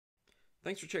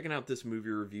Thanks for checking out this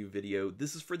movie review video.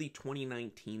 This is for the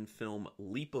 2019 film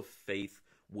Leap of Faith,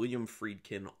 William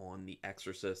Friedkin on The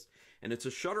Exorcist. And it's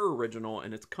a Shudder original,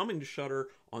 and it's coming to Shudder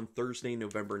on Thursday,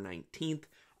 November 19th.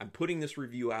 I'm putting this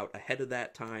review out ahead of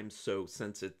that time, so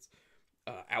since it's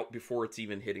out before it's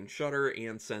even hitting Shudder,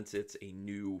 and since it's a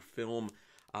new film,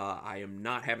 I am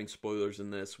not having spoilers in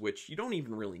this, which you don't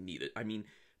even really need it. I mean,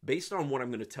 based on what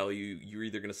I'm going to tell you, you're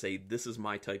either going to say this is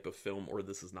my type of film or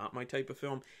this is not my type of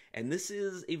film. And this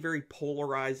is a very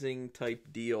polarizing type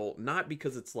deal, not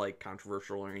because it's like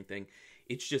controversial or anything.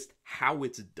 It's just how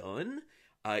it's done.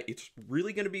 It's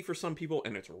really going to be for some people,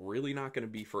 and it's really not going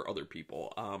to be for other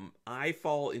people. I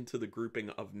fall into the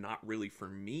grouping of not really for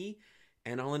me,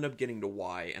 and I'll end up getting to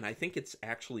why. And I think it's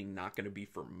actually not going to be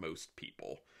for most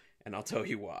people, and I'll tell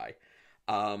you why.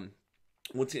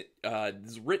 This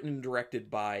is written and directed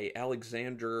by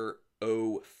Alexandre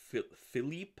O.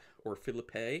 Philippe, or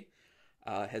Philippe,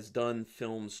 has done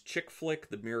films Chick Flick,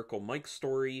 The Miracle Mike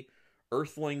Story,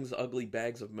 Earthlings, Ugly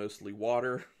Bags of Mostly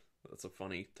Water, that's a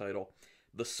funny title,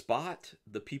 The Spot,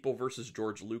 The People vs.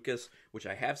 George Lucas, which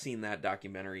I have seen that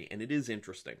documentary, and it is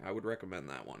interesting. I would recommend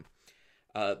that one.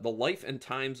 The Life and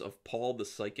Times of Paul the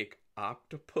Psychic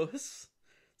Octopus,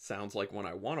 sounds like one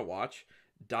I want to watch.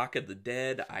 Dock of the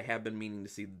Dead, I have been meaning to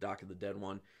see the Dock of the Dead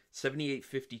one.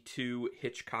 7852,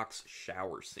 Hitchcock's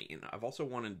Shower Scene. I've also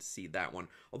wanted to see that one,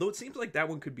 although it seems like that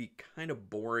one could be kind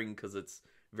of boring because it's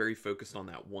very focused on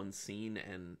that one scene,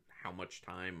 and how much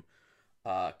time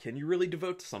can you really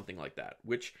devote to something like that,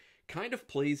 which kind of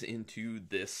plays into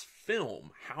this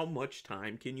film. How much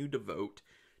time can you devote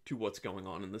to what's going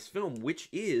on in this film, which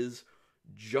is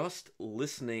just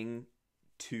listening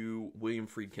to William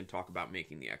Friedkin talk about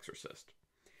making The Exorcist.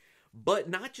 But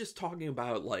not just talking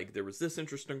about, like, there was this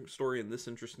interesting story and this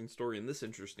interesting story and this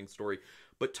interesting story,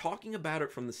 but talking about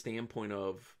it from the standpoint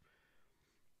of,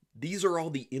 these are all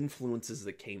the influences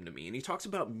that came to me. And he talks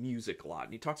about music a lot,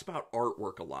 and he talks about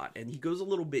artwork a lot, and he goes a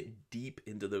little bit deep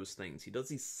into those things. He does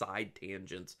these side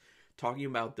tangents talking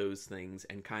about those things,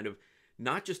 and kind of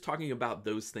not just talking about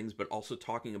those things, but also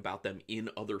talking about them in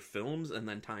other films, and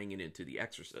then tying it into The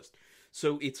Exorcist.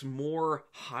 So it's more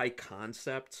high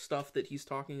concept stuff that he's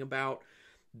talking about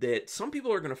that some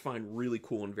people are going to find really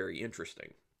cool and very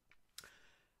interesting.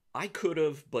 I could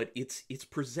have, but it's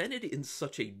presented in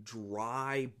such a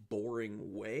dry,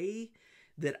 boring way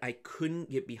that I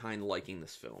couldn't get behind liking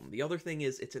this film. The other thing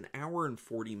is, it's an hour and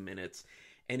 40 minutes,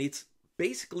 and it's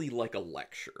basically like a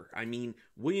lecture. I mean,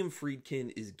 William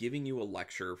Friedkin is giving you a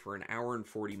lecture for an hour and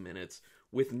 40 minutes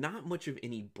with not much of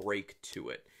any break to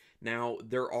it. Now,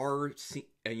 there are,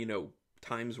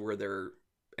 times where they're,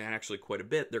 actually quite a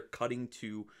bit, they're cutting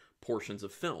to portions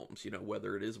of films,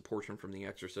 whether it is a portion from The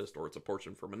Exorcist, or it's a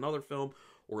portion from another film,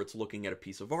 or it's looking at a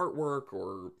piece of artwork,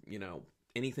 or,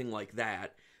 anything like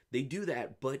that. They do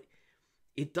that, but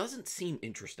it doesn't seem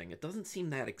interesting. It doesn't seem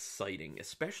that exciting,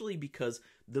 especially because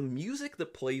the music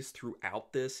that plays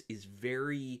throughout this is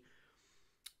very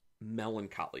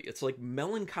melancholy. It's like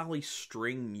melancholy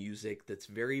string music that's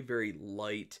very, very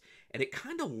light, and it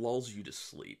kind of lulls you to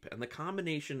sleep. And the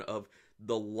combination of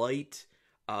the light,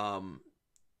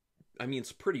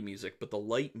 it's pretty music, but the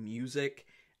light music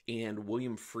and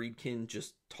William Friedkin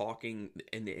just talking,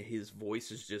 and his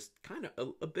voice is just kind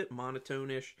of a bit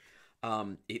monotone-ish.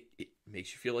 It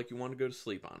makes you feel like you want to go to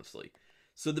sleep, honestly.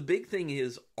 So the big thing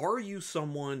is, are you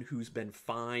someone who's been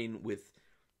fine with,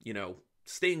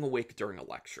 staying awake during a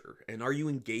lecture? And are you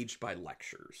engaged by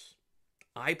lectures?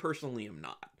 I personally am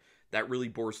not. That really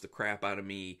bores the crap out of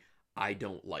me. I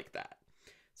don't like that.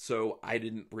 So I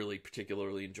didn't really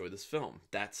particularly enjoy this film.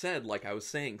 That said, like I was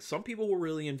saying, some people will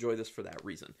really enjoy this for that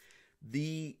reason.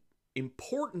 The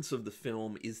importance of the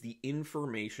film is the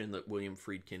information that William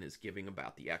Friedkin is giving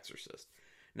about The Exorcist.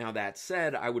 Now, that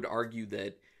said, I would argue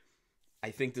that I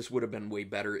think this would have been way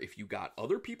better if you got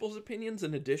other people's opinions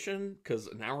in addition, because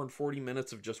an hour and 40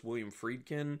 minutes of just William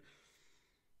Friedkin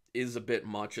is a bit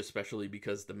much, especially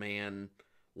because the man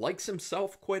likes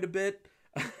himself quite a bit.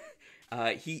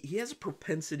 He has a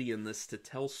propensity in this to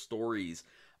tell stories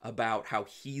about how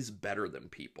he's better than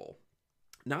people.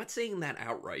 Not saying that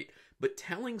outright, but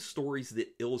telling stories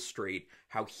that illustrate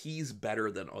how he's better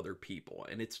than other people.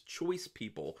 And it's choice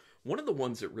people. One of the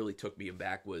ones that really took me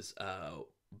aback was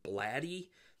Blatty,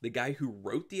 the guy who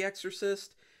wrote The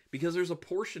Exorcist, because there's a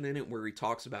portion in it where he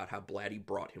talks about how Blatty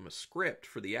brought him a script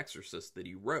for The Exorcist that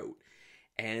he wrote.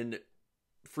 And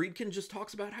Friedkin just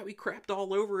talks about how he crapped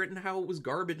all over it and how it was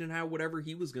garbage and how whatever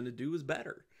he was going to do was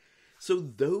better. So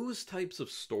those types of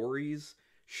stories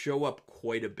show up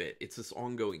quite a bit. It's this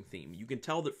ongoing theme. You can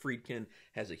tell that Friedkin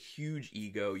has a huge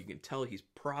ego. You can tell he's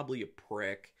probably a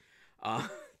prick.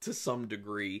 to some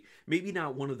degree. Maybe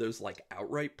not one of those like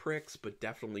outright pricks, but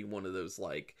definitely one of those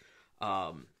like,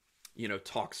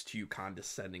 talks to you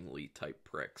condescendingly type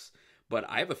pricks. But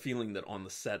I have a feeling that on the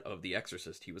set of The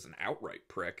Exorcist, he was an outright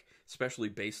prick, especially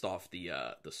based off the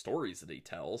stories that he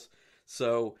tells.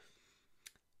 So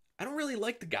I don't really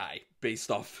like the guy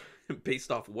based off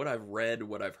what I've read,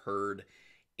 what I've heard,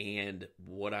 and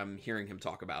what I'm hearing him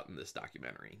talk about in this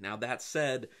documentary. Now, that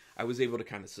said, I was able to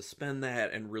kind of suspend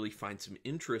that and really find some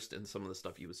interest in some of the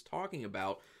stuff he was talking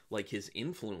about, like his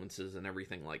influences and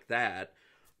everything like that.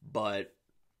 But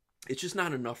it's just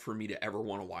not enough for me to ever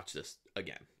want to watch this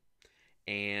again.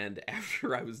 And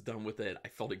after I was done with it, I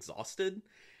felt exhausted.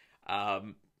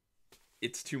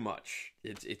 It's too much.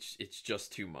 It's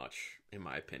just too much, in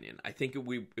my opinion. I think it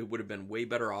would have been way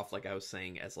better off, like I was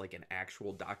saying, as like an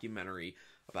actual documentary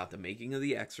about the making of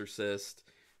The Exorcist,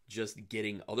 just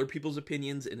getting other people's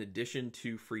opinions in addition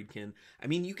to Friedkin. I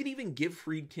mean, you could even give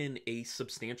Friedkin a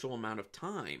substantial amount of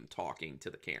time talking to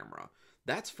the camera.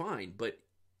 That's fine, but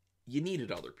you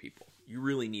needed other people. You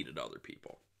really needed other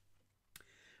people.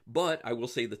 But I will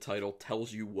say the title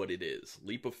tells you what it is.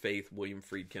 Leap of Faith, William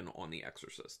Friedkin on The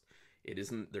Exorcist. It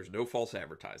isn't, there's no false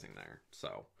advertising there.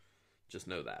 So just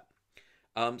know that.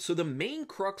 So the main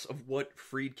crux of what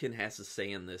Friedkin has to say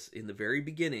in this, in the very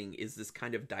beginning, is this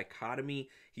kind of dichotomy,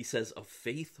 he says, of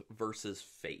faith versus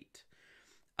fate.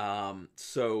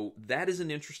 So that is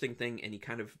an interesting thing, and he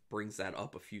kind of brings that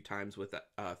up a few times with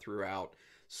throughout.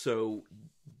 So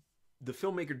the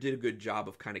filmmaker did a good job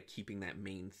of kind of keeping that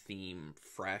main theme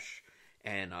fresh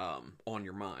and on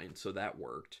your mind, so that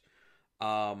worked.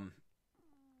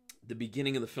 The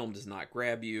beginning of the film does not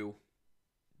grab you.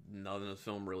 None of the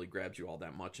film really grabs you all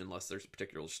that much unless there's a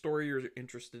particular story you're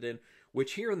interested in,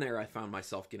 which here and there I found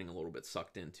myself getting a little bit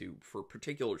sucked into for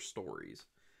particular stories.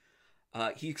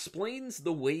 He explains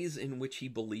the ways in which he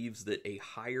believes that a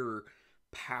higher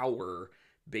power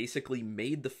basically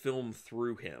made the film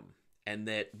through him, and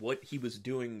that what he was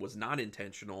doing was not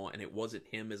intentional, and it wasn't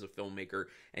him as a filmmaker,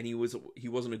 and he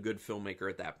wasn't a good filmmaker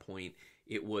at that point.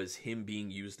 It was him being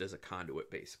used as a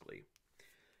conduit, basically.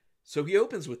 So he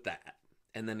opens with that,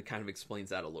 and then kind of explains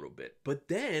that a little bit. But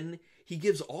then he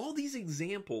gives all these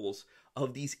examples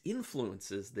of these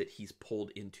influences that he's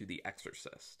pulled into The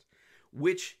Exorcist,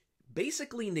 which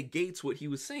basically negates what he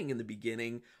was saying in the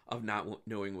beginning of not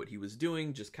knowing what he was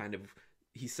doing, just kind of,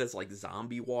 he says like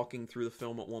zombie walking through the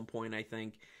film at one point, I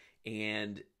think,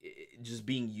 and just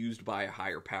being used by a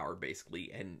higher power,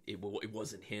 basically, and it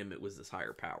wasn't him, it was this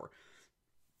higher power.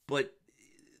 But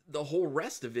the whole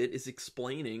rest of it is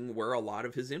explaining where a lot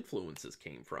of his influences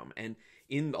came from, and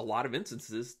in a lot of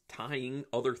instances tying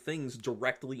other things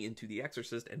directly into The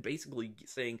Exorcist and basically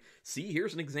saying, see,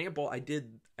 here's an example, I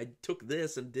took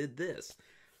this and did this.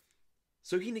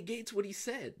 So he negates what he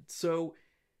said. So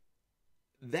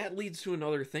that leads to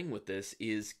another thing with this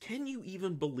is, can you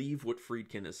even believe what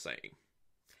Friedkin is saying?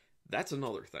 That's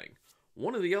another thing.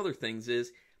 One of the other things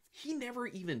is he never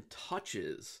even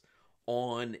touches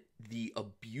on the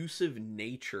abusive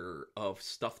nature of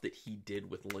stuff that he did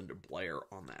with Linda Blair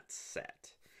on that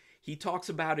set. He talks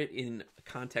about it in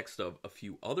context of a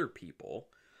few other people,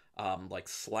 like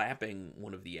slapping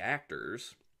one of the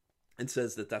actors, and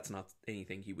says that that's not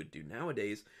anything he would do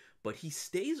nowadays, but he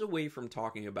stays away from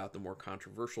talking about the more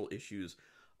controversial issues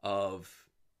of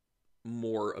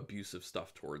more abusive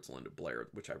stuff towards Linda Blair,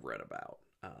 which I've read about.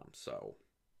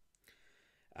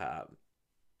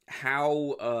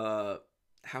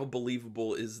 How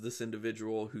believable is this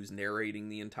individual who's narrating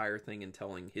the entire thing and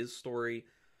telling his story?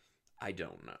 I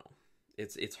don't know.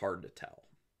 It's hard to tell.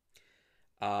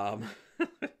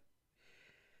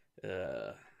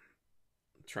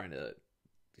 Trying to.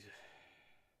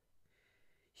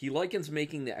 He likens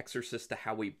making The Exorcist to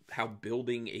how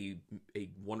building a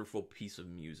wonderful piece of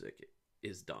music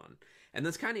is done. And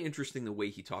that's kind of interesting the way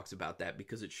he talks about that,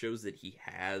 because it shows that he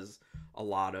has a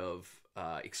lot of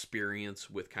experience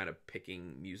with kind of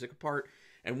picking music apart.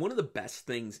 And one of the best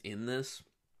things in this,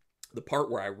 the part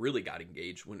where I really got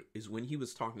engaged, is when he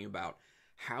was talking about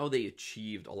how they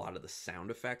achieved a lot of the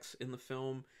sound effects in the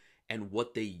film and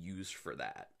what they used for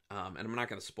that. And I'm not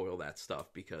going to spoil that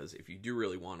stuff, because if you do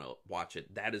really want to watch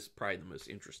it, that is probably the most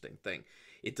interesting thing.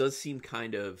 It does seem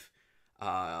kind of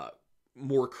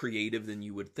more creative than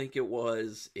you would think it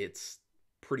was. It's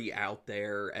pretty out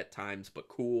there at times, but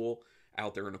cool.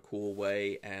 Out there in a cool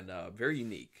way, and very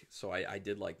unique. So I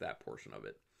did like that portion of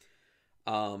it.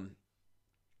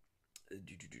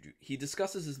 He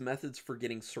discusses his methods for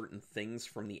getting certain things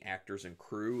from the actors and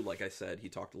crew. Like I said, he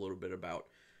talked a little bit about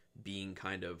being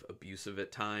kind of abusive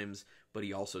at times, but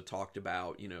he also talked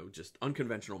about, just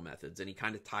unconventional methods, and he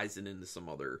kind of ties it into some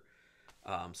other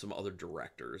some other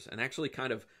directors, and actually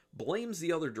kind of blames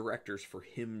the other directors for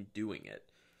him doing it.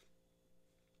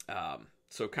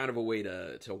 So kind of a way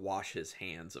to wash his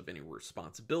hands of any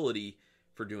responsibility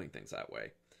for doing things that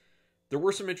way. There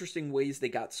were some interesting ways they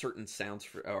got certain sounds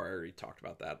for... Oh, I already talked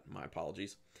about that. My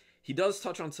apologies. He does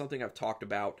touch on something I've talked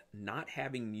about, not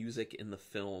having music in the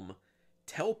film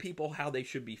tell people how they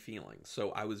should be feeling.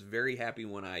 So I was very happy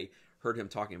when I heard him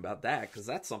talking about that, because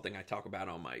that's something I talk about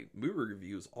on my movie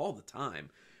reviews all the time,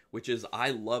 which is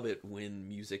I love it when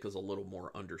music is a little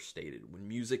more understated, when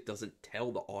music doesn't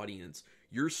tell the audience,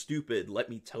 you're stupid, let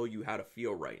me tell you how to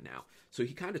feel right now. So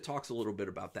he kind of talks a little bit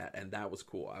about that, and that was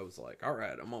cool. I was like, all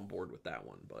right, I'm on board with that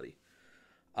one, buddy.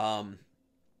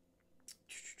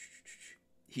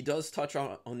 He does touch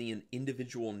on the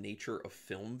individual nature of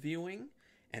film viewing,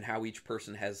 and how each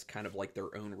person has kind of like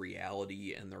their own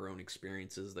reality and their own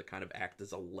experiences that kind of act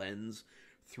as a lens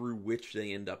through which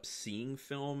they end up seeing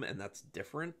film, and that's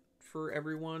different for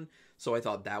everyone. So I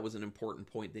thought that was an important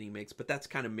point that he makes, but that's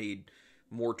kind of made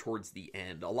more towards the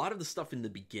end. A lot of the stuff in the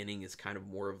beginning is kind of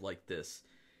more of like this,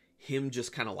 him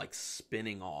just kind of like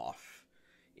spinning off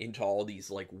into all these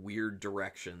like weird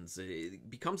directions. It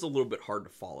becomes a little bit hard to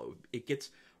follow. It gets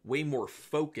way more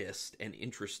focused and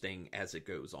interesting as it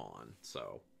goes on.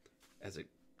 So, as it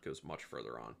goes much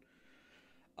further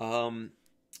on.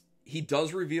 He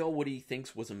does reveal what he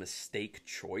thinks was a mistake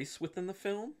choice within the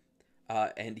film.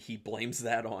 And he blames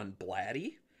that on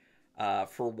Blatty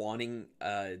for wanting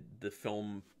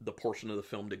the portion of the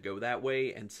film to go that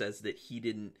way, and says that he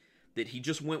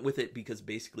just went with it because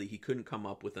basically he couldn't come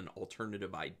up with an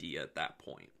alternative idea at that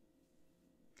point.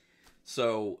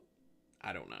 So,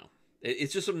 I don't know.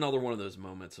 It's just another one of those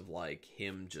moments of like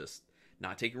him just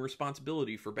not taking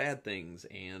responsibility for bad things,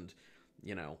 and,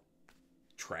 you know,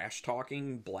 trash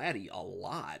talking Blatty a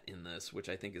lot in this, which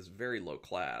I think is very low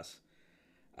class.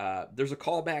 There's a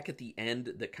callback at the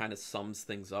end that kind of sums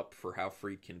things up for how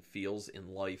Friedkin feels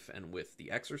in life and with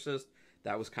The Exorcist.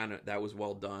 That was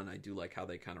well done. I do like how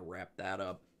they kind of wrapped that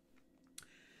up.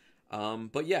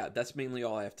 But yeah, that's mainly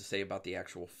all I have to say about the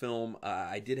actual film.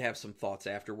 I did have some thoughts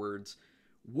afterwards.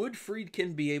 Would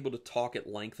Friedkin be able to talk at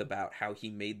length about how he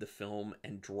made the film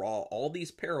and draw all these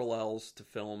parallels to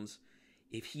films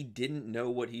if he didn't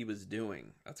know what he was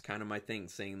doing? That's kind of my thing,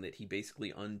 saying that he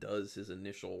basically undoes his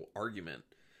initial argument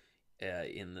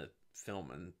in the film,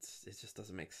 and it just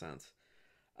doesn't make sense.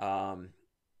 And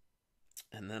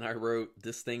then I wrote,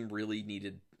 this thing really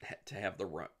needed to have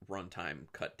the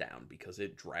runtime cut down because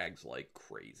it drags like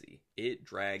crazy. It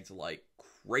drags like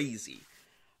crazy.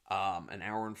 An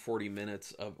hour and 40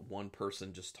 minutes of one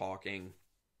person just talking.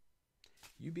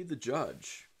 You be the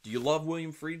judge. Do you love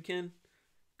William Friedkin?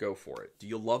 Go for it. Do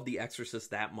you love The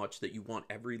Exorcist that much that you want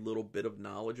every little bit of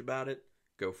knowledge about it?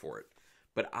 Go for it.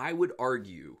 But I would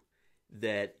argue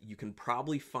that you can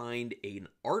probably find an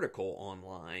article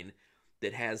online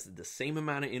that has the same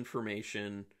amount of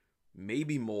information,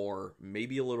 maybe more,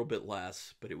 maybe a little bit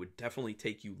less, but it would definitely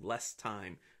take you less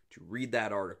time to read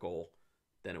that article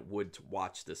than it would to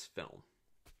watch this film.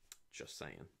 Just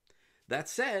saying. That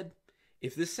said,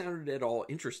 if this sounded at all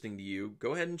interesting to you,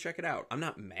 go ahead and check it out. I'm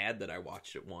not mad that I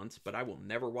watched it once, but I will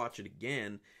never watch it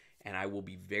again, and I will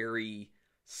be very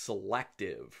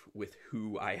selective with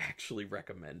who I actually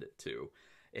recommend it to.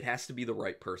 It has to be the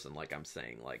right person, like I'm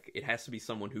saying. Like, it has to be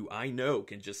someone who I know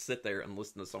can just sit there and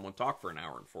listen to someone talk for an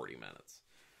hour and 40 minutes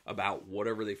about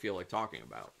whatever they feel like talking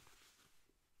about,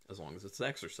 as long as it's The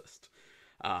Exorcist.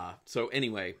 So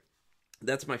anyway,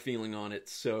 that's my feeling on it.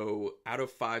 So out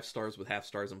of 5 stars with half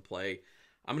stars in play,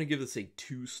 I'm going to give this a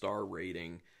 2-star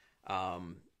rating. A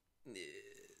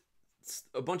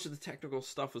bunch of the technical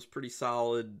stuff was pretty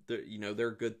solid. There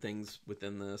are good things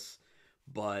within this,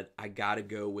 but I got to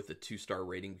go with a 2-star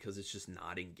rating because it's just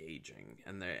not engaging.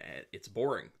 And it's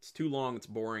boring. It's too long. It's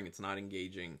boring. It's not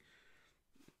engaging.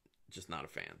 Just not a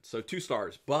fan. So 2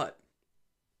 stars. But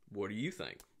what do you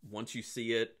think? Once you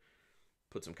see it,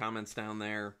 put some comments down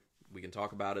there. We can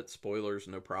talk about it. Spoilers,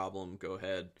 no problem. Go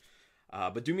ahead.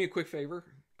 But do me a quick favor.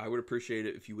 I would appreciate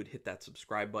it if you would hit that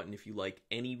subscribe button if you like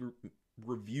any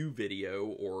review video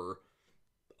or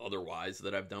otherwise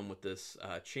that I've done with this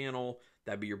channel.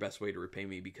 That'd be your best way to repay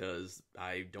me, because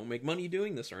I don't make money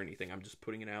doing this or anything. I'm just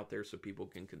putting it out there so people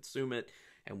can consume it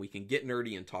and we can get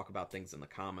nerdy and talk about things in the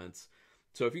comments.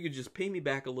 So if you could just pay me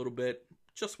back a little bit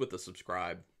just with a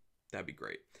subscribe, that'd be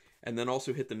great. And then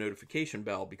also hit the notification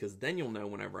bell, because then you'll know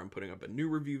whenever I'm putting up a new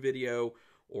review video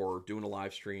or doing a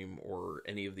live stream or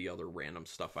any of the other random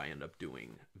stuff I end up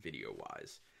doing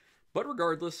video-wise. But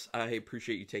regardless, I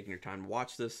appreciate you taking your time to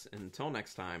watch this. And until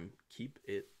next time, keep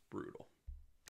it brutal.